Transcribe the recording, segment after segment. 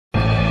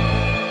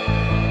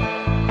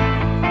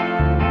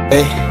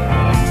Hey,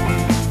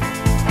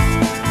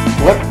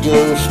 what you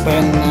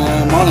spend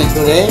money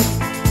today?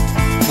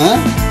 Huh?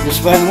 You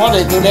spend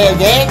money today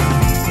again?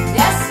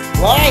 Yes.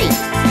 Why?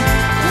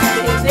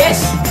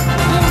 This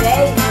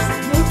today is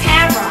a new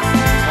camera.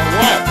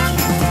 What?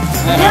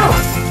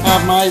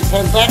 My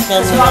Pentax It's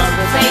camera. about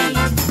the same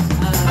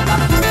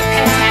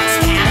Pentax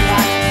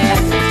camera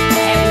that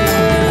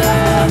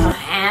you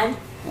hand.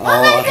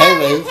 Oh,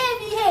 heavy.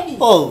 Heavy.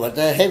 Oh, but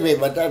heavy,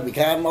 but that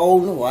became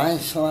old. Why?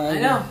 So I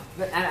know,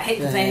 but I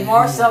hate to play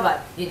anymore. So,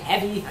 but it's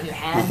heavy on your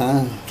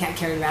hand. Can't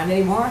carry it around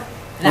anymore.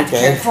 And I have to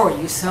carry it for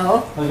you.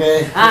 So,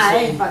 Okay.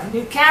 I bought a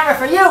new camera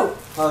for you.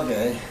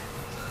 Okay.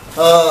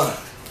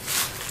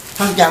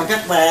 Xin chào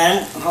các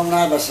bạn. Hôm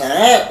nay bà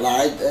sẽ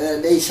lại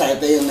đi xài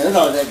tiền nữa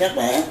rồi đây các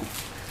bạn.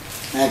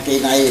 Kỳ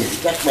này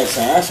chắc bà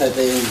sẽ xài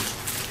tiền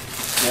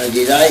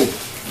gì đây?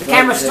 The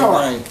camera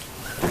store.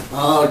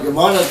 Oh, you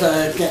bought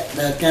the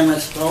camera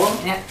store?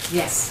 Yeah,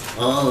 yes.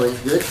 Oh, it's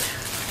good.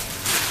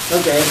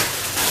 Okay.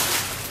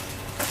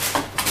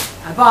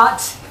 I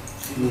bought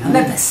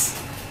Olympus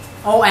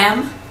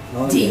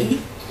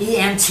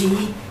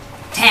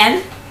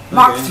E-M10III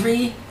Mark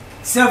III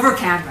silver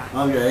camera.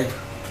 Okay.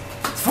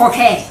 It's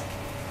 4K.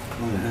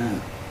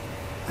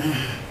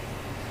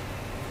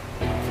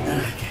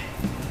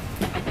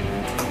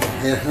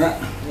 Here,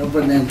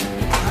 open it.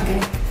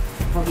 Okay.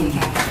 4K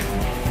camera.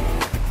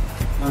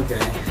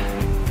 Okay.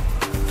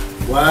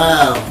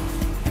 Wow.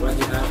 What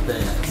do you have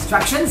there?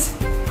 Instructions.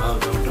 Oh,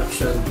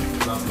 construction.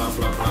 Blah blah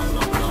blah blah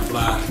blah blah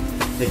blah.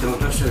 The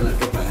construction là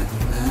các bạn.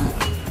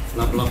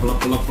 Blah blah blah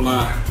blah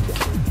blah.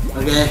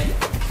 Okay.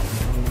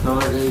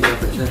 Thôi đi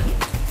gặp lại xem.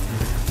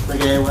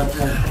 Okay, what?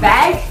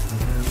 Bag.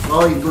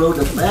 Oh, you blew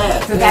the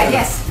bag. The bag,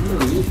 yes.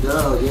 Oh, you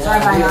go. Yeah. Sorry,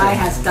 my eye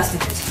has dust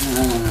in it.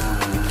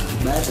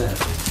 Bag.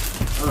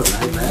 Oh,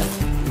 nice bag.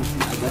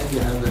 Nice bag you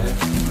have there.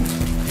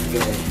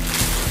 Okay.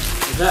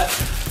 Is that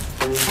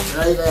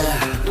right there?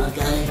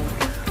 Okay.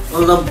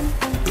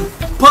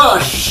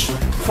 Olympus.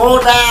 Fall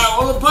down.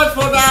 Olympus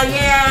fall down.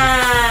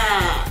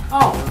 Yeah.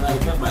 Oh. Đây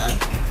các bạn.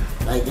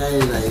 Đây cái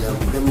này là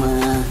một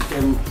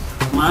cái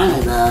máy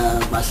này là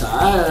bà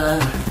xã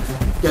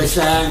chơi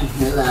sang,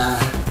 nghĩa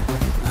là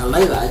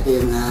lấy lại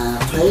tiền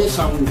thuế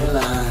xong cái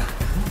là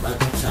bà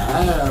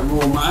xã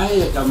mua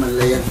máy cho mình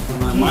liền.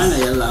 Mà máy này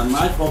là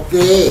máy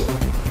 4K.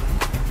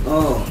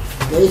 Oh,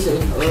 kế sĩ.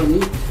 Oh,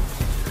 neat.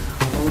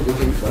 Oh, you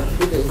can put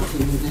it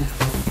in there.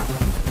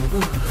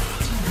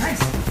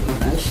 Nice. Oh,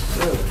 nice.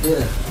 Oh,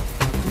 yeah.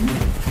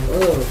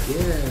 Oh,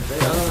 yeah. They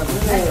are.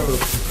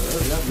 Oh,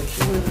 that looks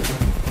good.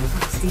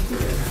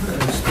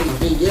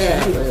 Sticky, yeah.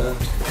 They are.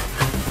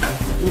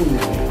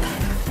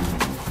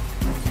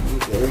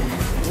 Okay.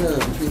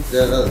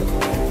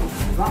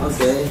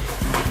 Okay.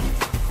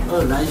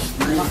 Oh, nice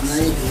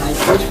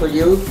case for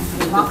you.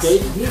 Little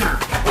case. Yeah,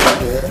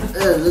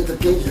 little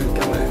case.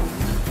 Come on.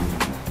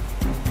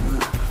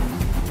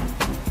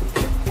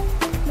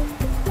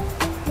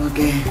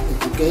 Okay,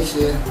 little case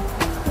here.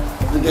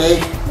 Okay.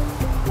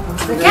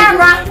 The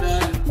camera.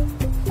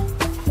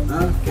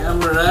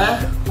 Camera.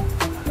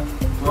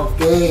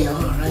 Okay,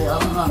 alright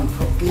on.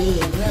 Okay,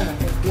 yeah,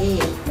 okay.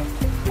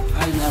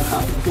 I never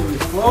had to do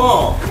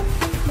before.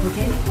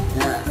 Okay.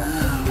 Yeah,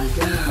 oh my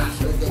gosh,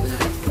 look at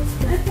that.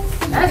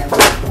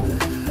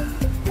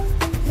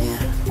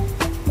 Yeah.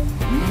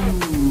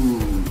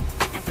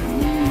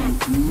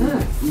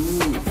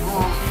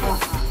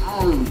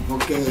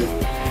 Okay.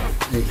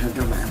 Đây cho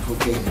các bạn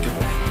 4K cho các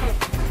bạn.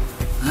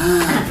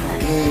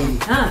 4K.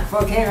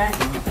 4K, right?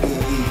 Okay.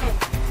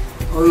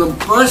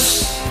 Olympus.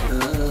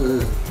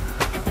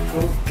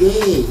 4K.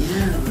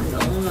 Yeah,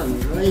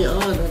 right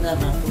on. I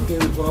never had 4K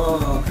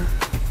before.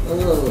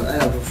 Oh, I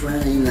have a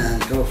friend in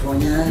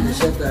California. He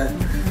said that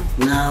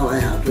now I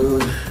have to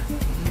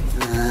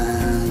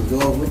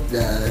go with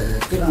the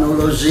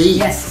technology.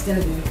 Yes,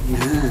 still do.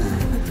 Yeah.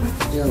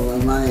 So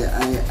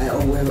I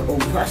always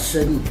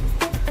old-fashioned.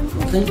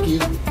 Well, thank you.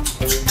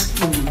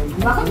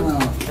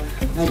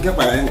 Hey, các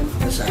bạn,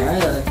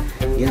 sẽ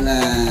vậy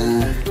là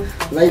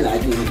lấy lại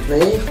tiền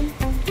thuế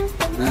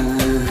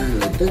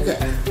lợi tức á.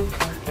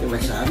 Các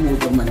bạn sẽ mua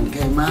cho mình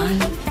cái máy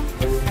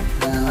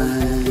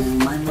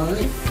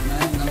mới.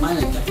 Máy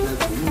này chắc là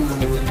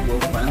cũng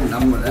khoảng 1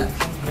 năm rồi đó.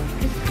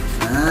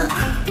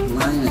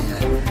 Máy này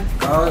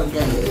có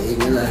cái hệ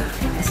như là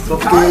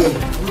ok.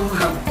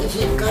 SD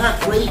card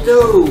free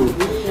too.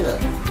 Yeah.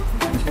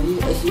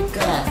 SD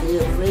card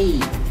here free.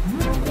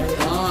 Right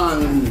on.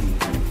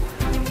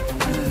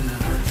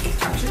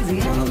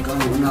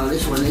 No,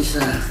 this one is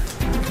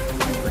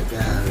like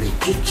a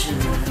registration.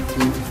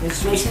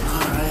 Registration.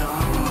 Right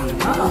on.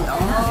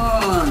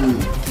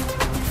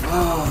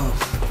 Oh,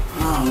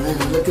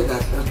 look at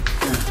that.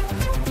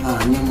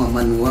 Nhưng mà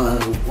mình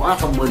quá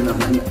thông minh là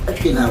mình ít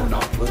khi nào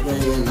đọc cái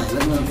này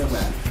lắm hơn các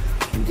bạn.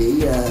 Mình chỉ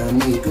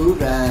nghiên cứu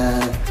ra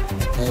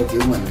theo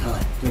kiểu mình thôi,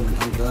 chứ mình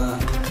không có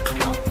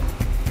đọc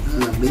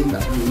biến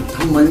đọc.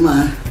 Thông minh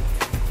mà,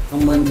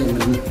 thông minh thì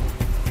mình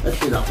ít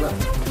khi đọc lắm.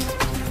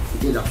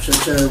 Chỉ đọc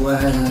sơ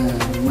qua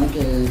mấy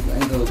cái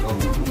thôi, còn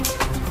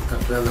thật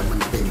ra là mình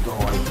tìm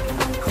tòi.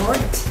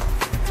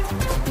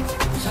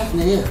 Sat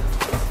near.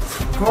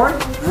 Cord?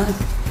 Huh?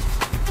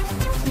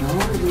 No,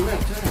 you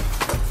left that.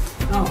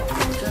 Oh.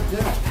 Sat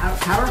there.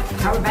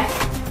 Power bank?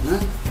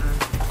 Huh?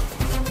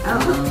 I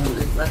don't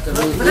know. Battery.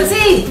 But let's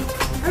see!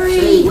 Hurry!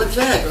 See, what's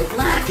that? It's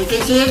black. You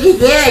can see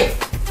anything.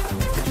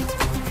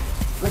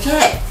 What's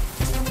that?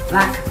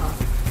 Black.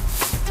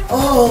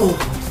 Oh.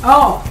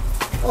 Oh!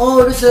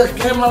 Oh, this is a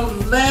camera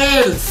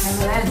lens.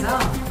 Camera lens,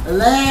 oh. A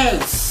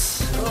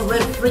lens. Oh,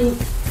 red print.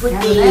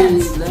 Pretty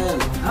lens.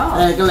 lens. Oh.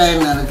 Đây, cái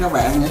lens này là các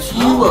bạn, nó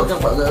xíu rồi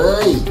các bạn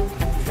ơi.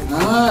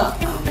 Đó,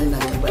 đây là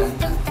các bạn.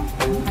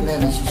 Cái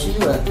lens này xíu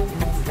rồi.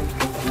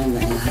 Đây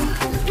này,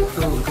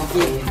 có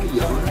cái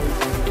vỏ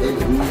để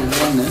đựng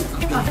lens nữa.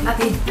 Oh,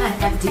 nothing.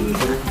 Empty.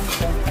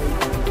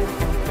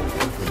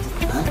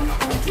 Hả?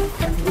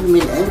 What do you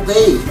mean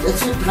empty? It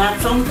should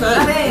have something.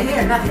 Nothing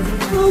here, nothing.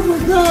 Oh my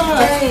God.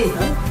 Hey.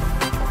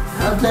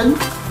 Nothing.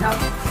 No.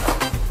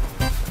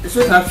 It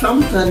should have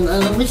something.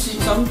 I'm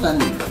missing something.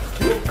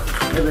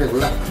 Maybe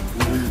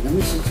I'm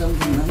missing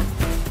something. Huh?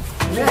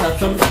 It should have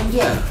something.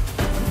 Yeah.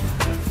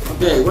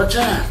 Okay, what's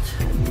that?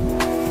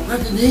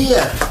 What's in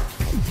here?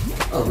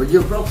 Oh, but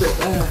you broke it.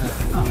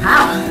 Oh,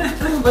 how?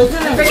 Oh my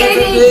God. What's Forget in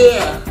it.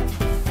 here?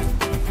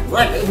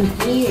 What in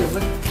here?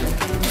 What?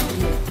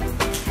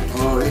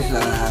 Oh, it's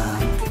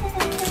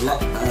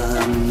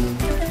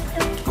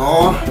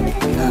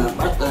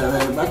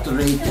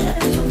battery jack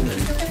or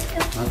something.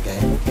 Okay.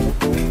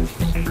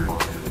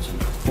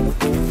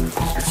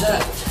 What's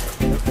that?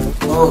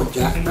 Oh,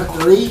 jack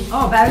battery.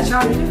 Oh, battery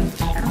charger.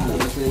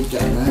 Battery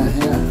jack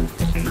here.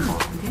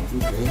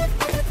 Okay.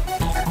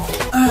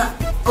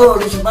 Oh,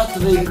 this is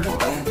battery.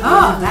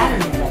 Oh,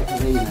 battery.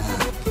 Battery nè.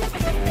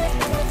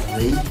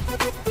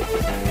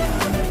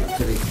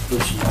 Battery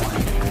push on.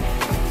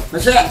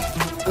 What's that?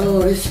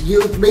 Oh, this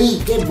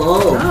USB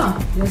cable. Oh,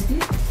 USB.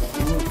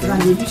 Is on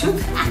your YouTube?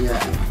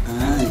 Yeah.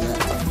 Yeah.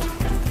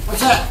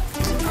 What's that?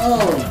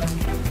 Oh.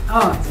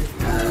 Oh,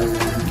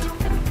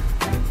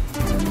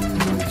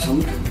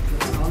 Something.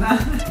 hold on.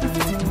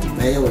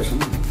 Bell or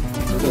something.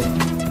 Okay.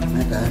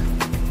 Nothing.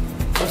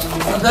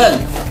 Nothing.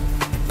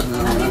 No,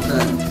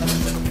 nothing.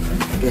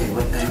 Okay,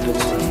 what time is it?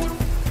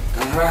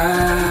 Ta-da!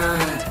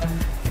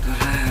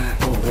 Ta-da!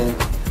 Oh, man.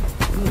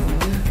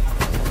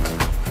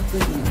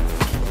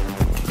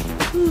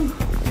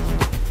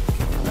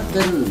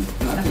 Nothing.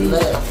 Nothing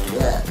left.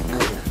 Yeah.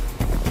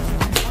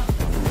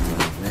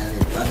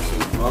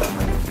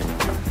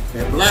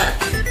 They're black.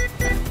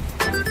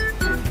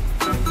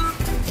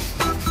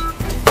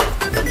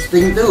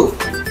 Sting too.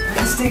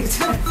 Stick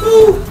to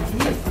it.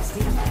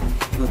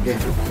 Ok,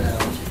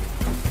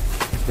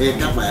 thì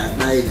các bạn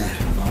đây nè,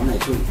 bỏ này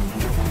xuống.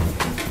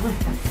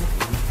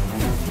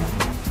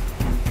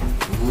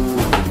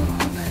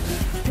 Này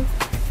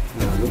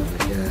nè, lúc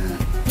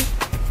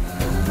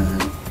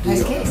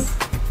Nice case.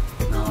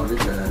 No,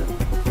 this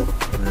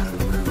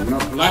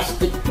not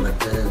plastic, but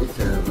it's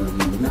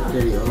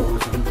material or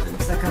something.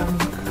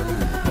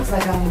 Looks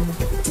like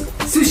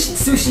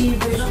sushi.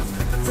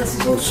 Is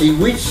that Oh, sushi?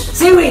 seaweed.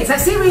 Seaweed. It's like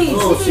seaweed.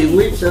 Oh,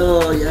 seaweed.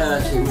 Oh,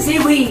 yeah, seaweed.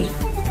 Seaweed.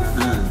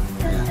 Yeah.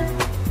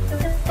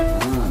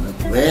 Oh,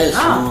 that's very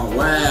small.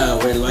 Wow,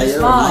 very layer.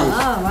 Small. Nice.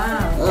 Oh,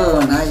 wow. Oh,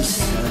 nice.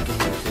 Okay.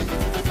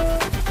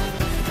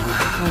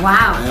 Oh,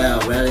 wow. Wow,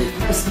 very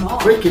Very small.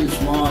 freaking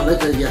small.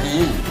 Look at your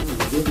hand.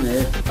 Tiếp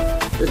nè.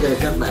 Look at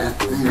các bạn.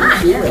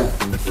 Xíu rồi.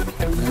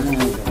 Các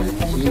bạn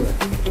xíu rồi.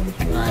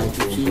 Lại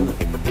chút xíu rồi.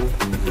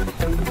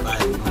 Lại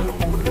màu.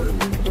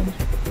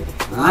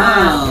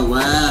 Wow,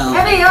 wow.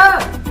 Heavy, oh!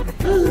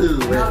 Ooh,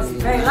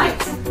 Very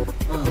light.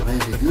 Oh, very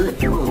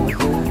good. Oh,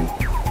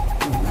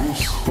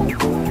 nice.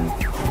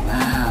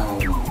 Wow.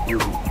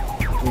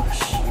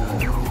 Push.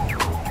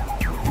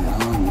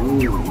 Wow,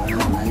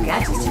 nice.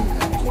 Gadgets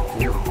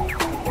too.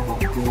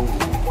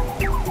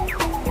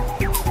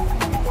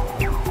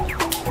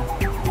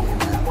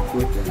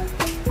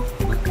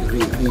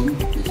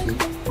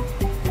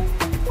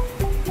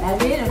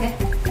 Battery in, okay.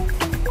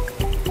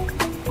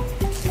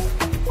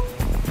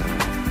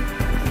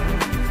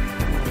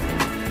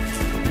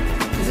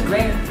 Is it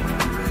gray?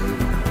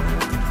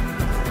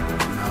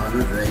 No,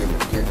 not ready.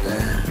 Get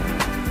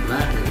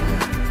black in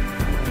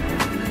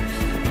there.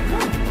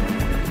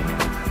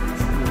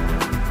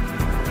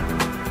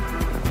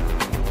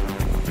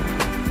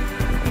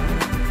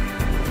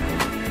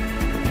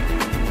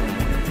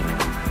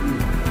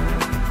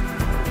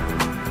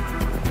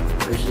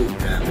 Especially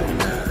having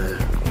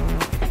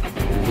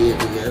here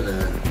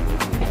together.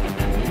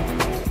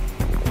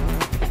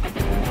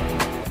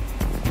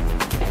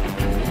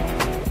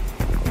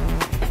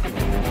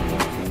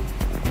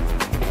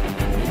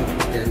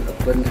 Then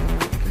open it.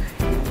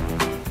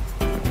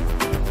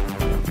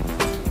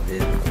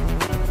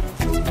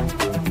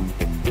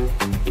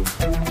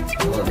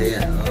 Oh,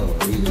 there.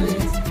 Oh, easy.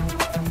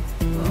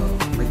 Oh,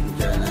 make in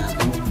China.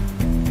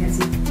 Yes.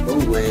 Có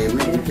quê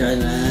make in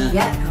China.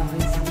 Yeah.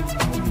 Always.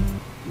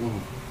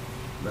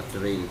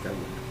 Battery thì các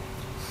bạn.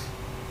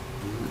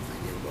 Phải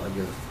giờ bỏ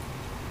vô.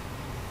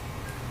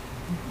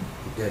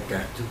 Okay,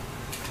 card too.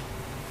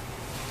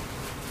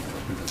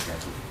 Open the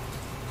card.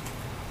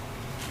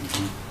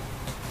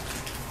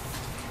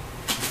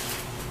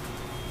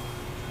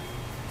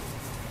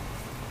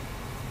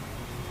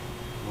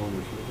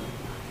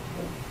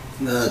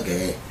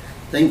 Okay,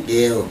 thank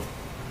you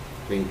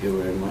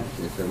very much.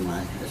 It's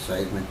my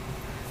assignment.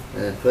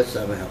 First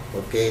time I have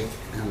okay,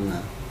 and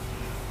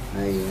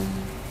I'm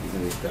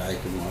going to try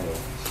tomorrow.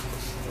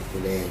 But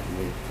today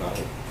we try.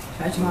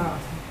 Try tomorrow.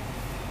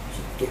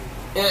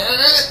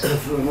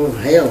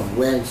 Hell,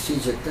 when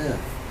she's at there.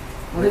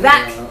 We'll be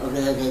back.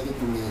 Okay, get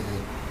to me.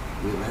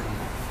 Be back.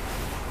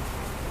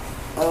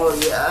 Oh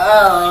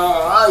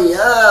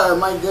yeah,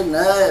 my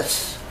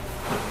goodness.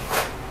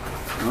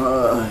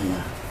 Oh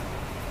yeah.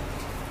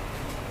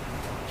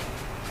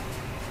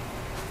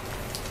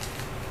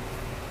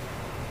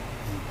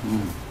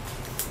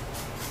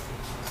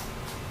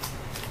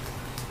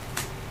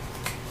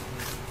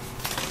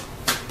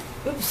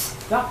 Oops,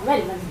 not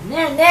ready,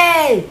 man.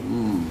 Nay.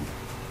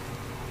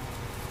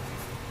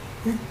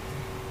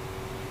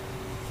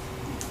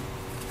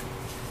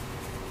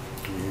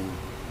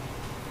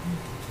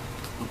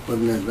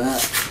 Open it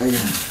that.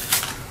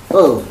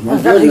 Oh,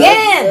 my Drop it goodness.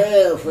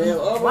 again. Fail.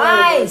 Oh,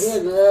 Twice. my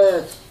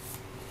goodness.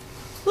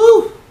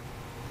 Woo.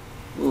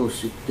 Oh,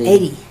 16.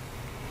 80.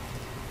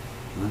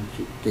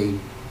 16.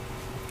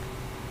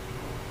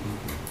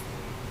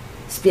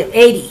 Spill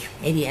 80.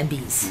 80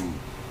 MBs.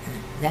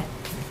 Yeah.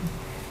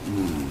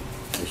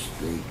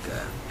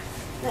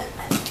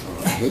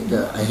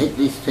 Oh, I hate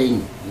this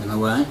thing. You know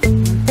why?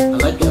 I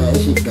like the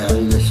acid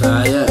carry the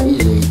sire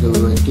easy to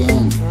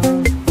again.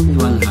 This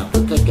one have to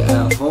take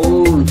a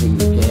whole thing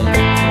again.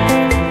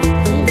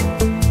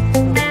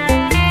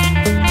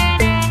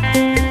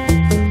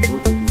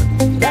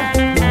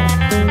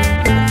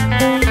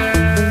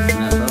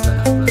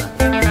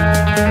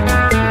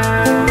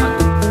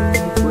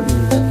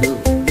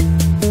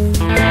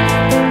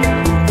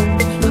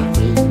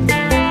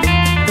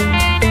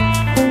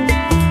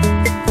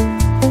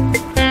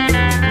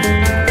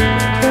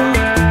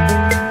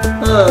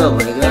 Oh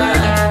my god.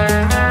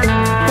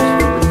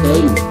 Stupid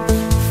thing.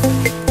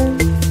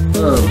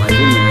 Oh my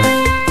goodness.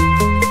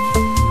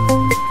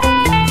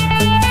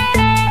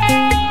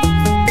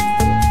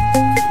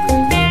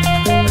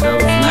 I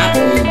don't snap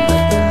in,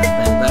 but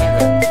bang back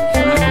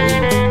snap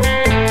in.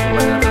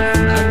 But I don't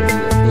snap in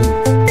the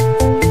thing.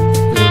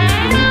 Thì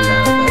chúng ta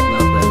các nó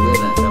quen biết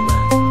là các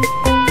bạn.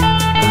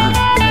 Đó,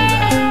 này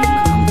là mình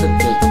không thích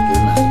cái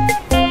kiểu này.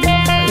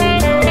 Tại vì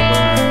nó có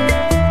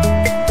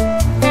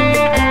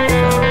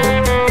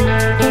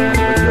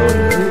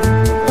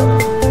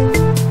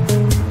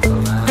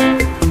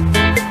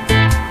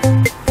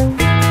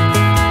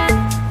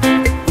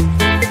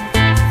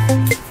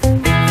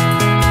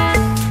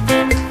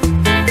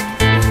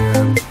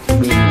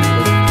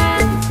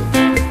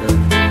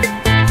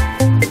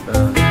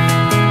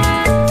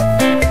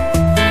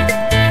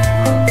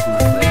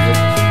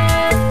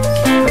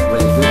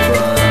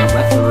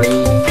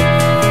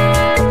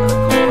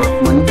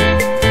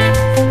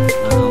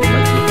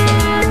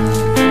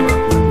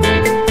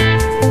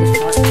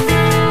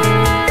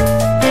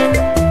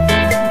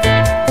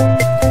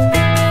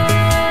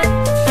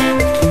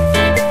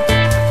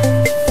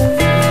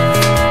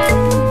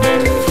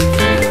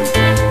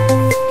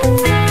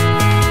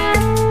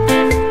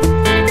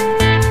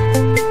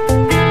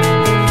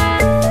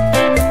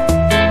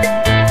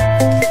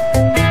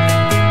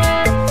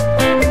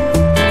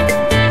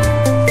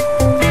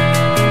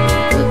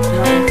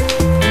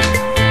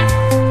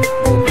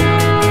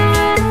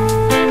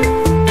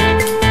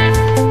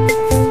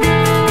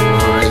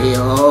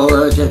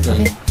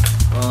okay.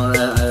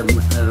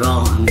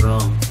 Oh, I'm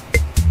wrong.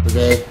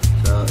 Okay,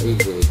 so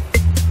easy.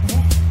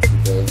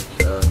 Okay,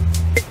 so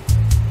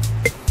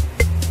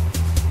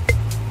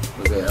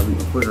okay, I'm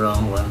put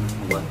wrong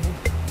one.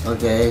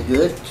 Okay,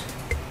 good.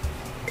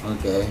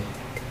 Okay,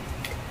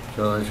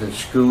 so it's a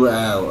screw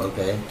out.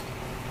 Okay,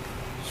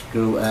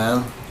 screw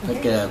out.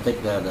 Take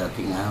the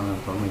thing out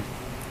for me.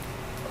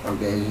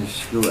 Okay,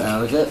 screw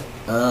out is it?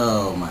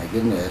 Oh my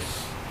goodness.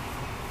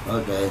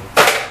 Okay.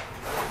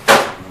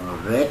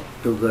 Red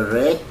to the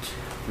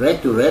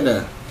red to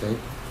red. See,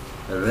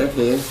 the red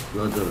here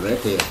go to red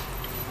here.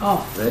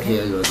 Oh. Red Okay.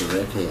 here go to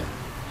red here.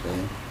 See,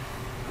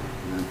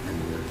 and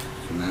you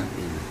snap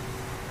in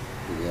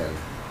together.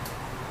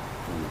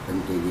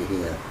 And TV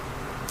here.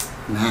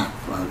 Snap.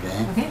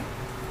 Okay. Okay.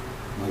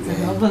 Okay.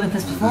 So the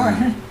Olympus before.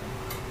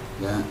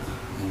 Yeah.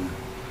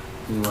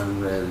 This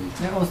one really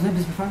There was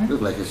Olympus before.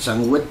 look like a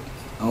sandwich.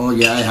 Oh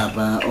yeah, I have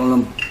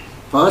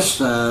Olympus,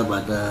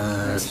 but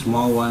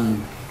small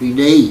one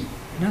 3D.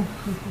 No.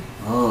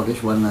 Oh,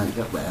 this one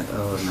các bạn.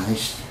 Oh,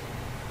 nice.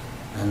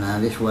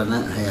 And this one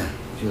here,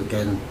 you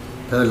can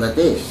turn like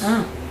this.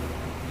 Oh.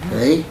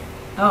 See?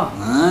 Oh.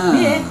 Ah.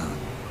 Yeah.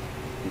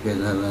 You can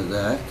turn like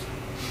that.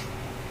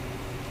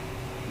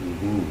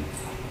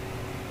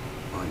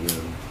 Oh,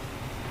 you.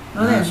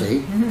 Oh, there.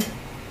 See?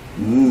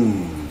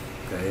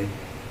 Okay.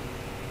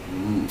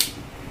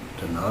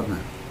 Turn on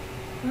now.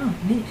 Oh,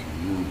 neat.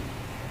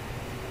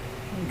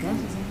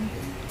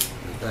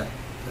 Like that.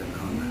 Turn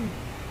on now.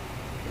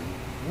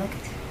 I like it.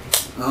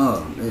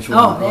 Oh, this one.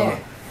 Oh, there.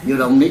 You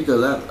don't need to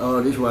let.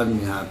 Oh, this one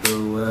you have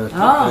to stick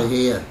right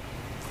here.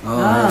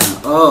 Oh.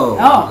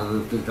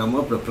 To come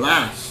up the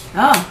flash.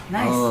 Oh,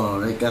 nice.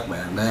 Oh, đây các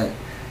bạn đây.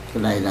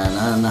 Cái này là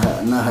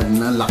nó hình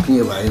nó lật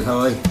như vậy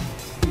thôi,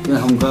 chứ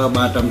không có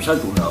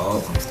 360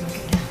 độ.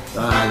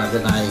 Đó, hay là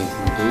cái này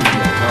chỉ như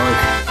vậy thôi.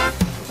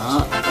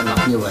 Đó, nó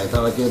lật như vậy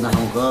thôi chứ nó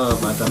không có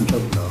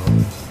 360 độ.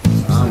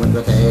 Đó, mình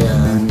có thể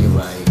như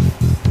vậy.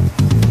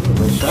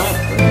 Rồi sát,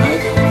 rồi đấy.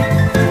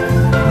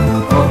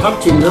 Oh,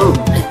 touching too.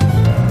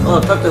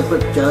 Oh, touch the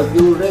picture,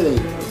 you ready?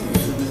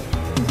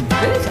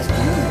 Really?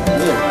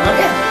 Touch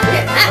it.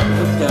 Yeah,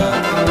 picture.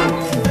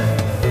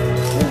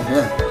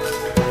 Yeah.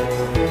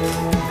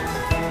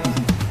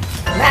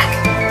 Back.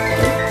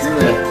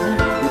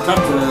 You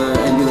touch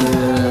and you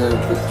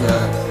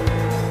picture.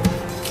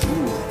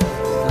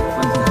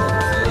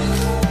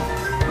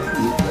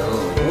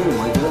 Oh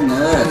my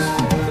goodness.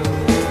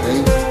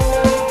 See?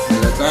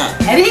 Like that.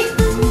 Heavy?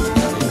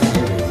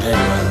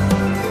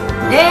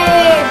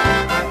 Yay!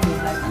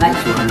 This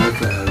one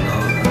is a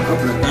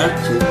couple of that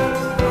too.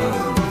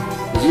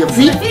 Is your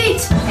feet?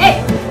 Feet. Hey.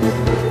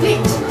 Feet.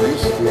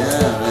 Nice. Yeah,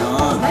 they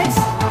are. Nice.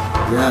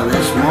 Yeah,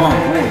 they're small. Oh,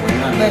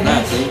 not like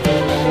that, see?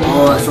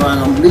 Oh, that's why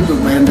I'm a little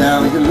bend down.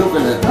 You can look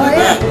at it. Like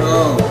that.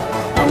 Oh,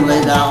 I'm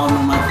laid down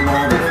on my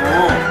floor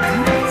before.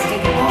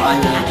 Oh, I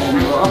can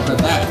go up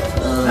like that.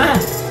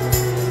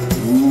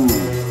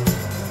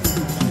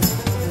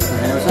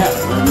 How's that?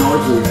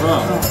 Noisy,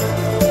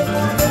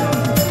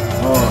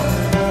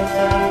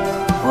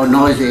 oh,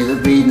 noisy. The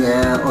being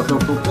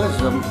autofocus.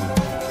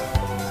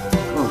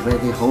 Oh,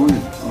 very holy.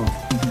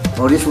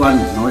 Oh, this one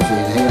noisy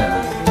here.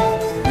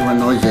 This one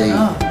noisy. Oh,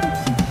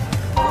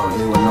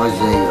 this one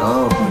noisy.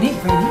 Oh, Neat,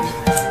 very neat.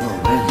 oh,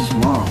 very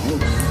small.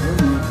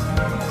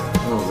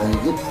 Oh, very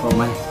good for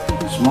my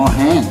small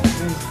hand.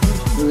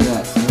 Look at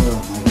that. Oh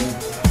my God.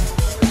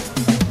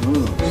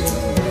 Oh, this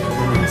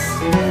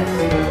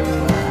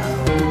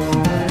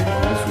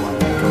one.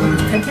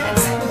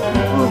 Congrats.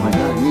 Oh my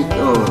God. Neat.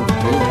 Oh,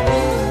 here.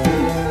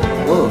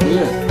 Oh,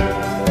 here.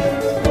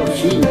 Oh,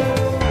 chin.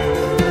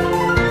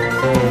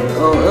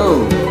 Oh.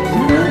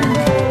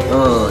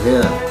 Oh,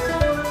 here.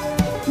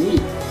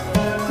 Neat.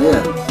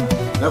 Here.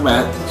 Các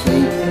bạn,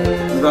 see,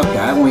 nó có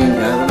cả nguyên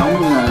cả cái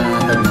đống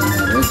hình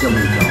để cho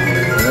mình chọn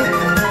nữa.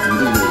 Những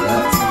cái gì đó.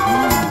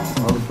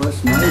 Olympus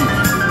mấy.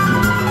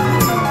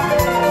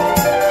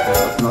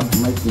 Not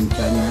made in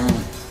China.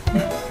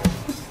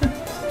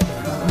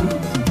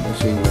 Let's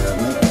see where I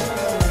make it.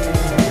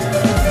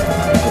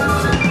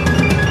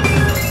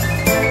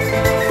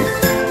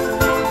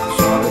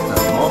 Sorry, the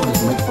box is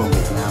made from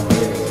Vietnam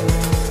really.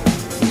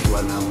 This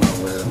one I don't know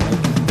where I make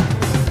it.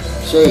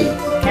 See,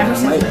 Camera I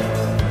make set.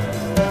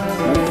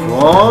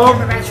 Oh,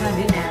 Camera right trying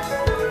to do now.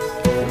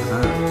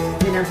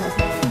 Vietnam sauce.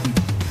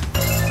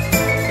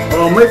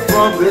 oh, made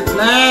from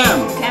Vietnam.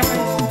 Camera.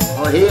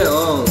 Oh, here,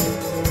 oh.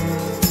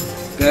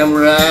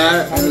 Camera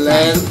and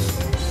lens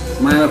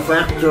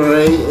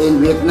manufacturing in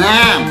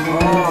Vietnam.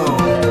 Oh.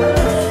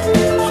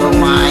 So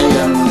my,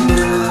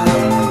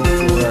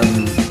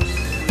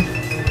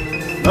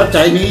 not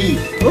Chinese.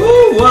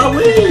 Oh,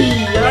 Huawei.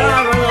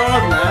 Yeah, right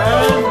on,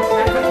 man.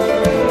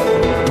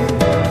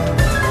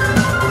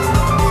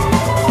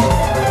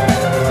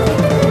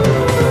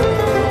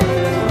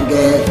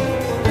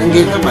 Thank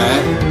you các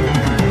bạn.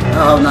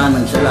 Hôm nay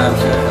mình sẽ làm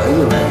thử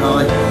như vậy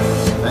thôi.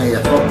 Đây là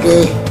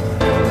 4K.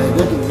 Đây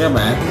rất các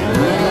bạn.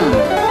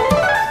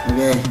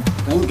 Ok,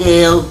 thank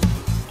you.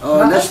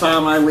 Oh, next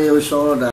time I will show the